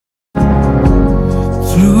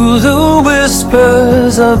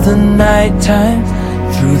colors of the nighttime,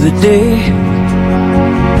 through the day,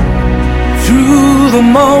 through the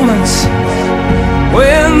moments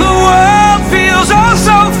when the world feels oh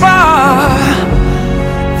so far.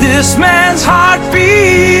 This man's heart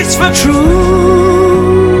beats for true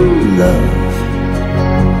love,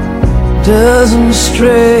 doesn't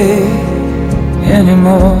stray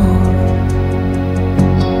anymore.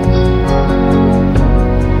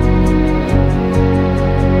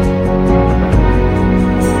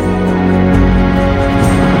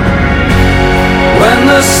 When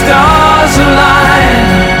the stars align,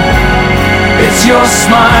 it's your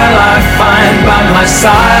smile I find by my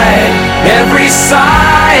side. Every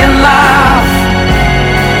sigh and laugh,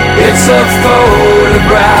 it's a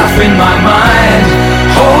photograph in my mind.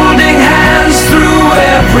 Holding hands through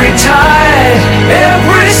every tide,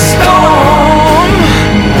 every storm.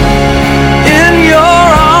 In your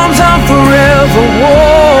arms I'm forever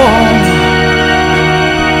warm.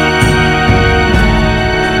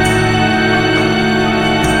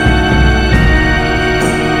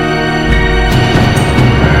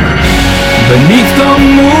 Beneath the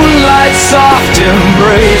moonlight's soft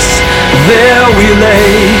embrace, there we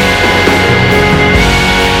lay,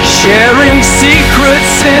 sharing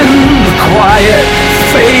secrets in the quiet,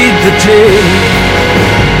 fade the day.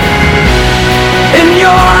 In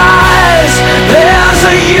your eyes, there's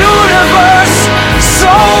a universe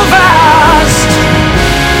so vast,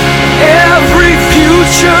 every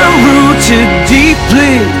future rooted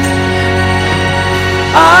deeply,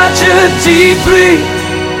 arched deeply.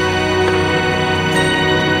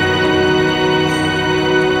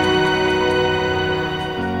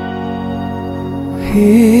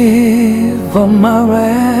 Here for my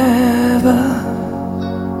river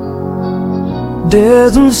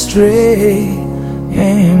doesn't stray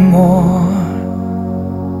anymore,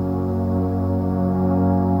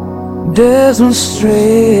 doesn't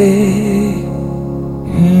stray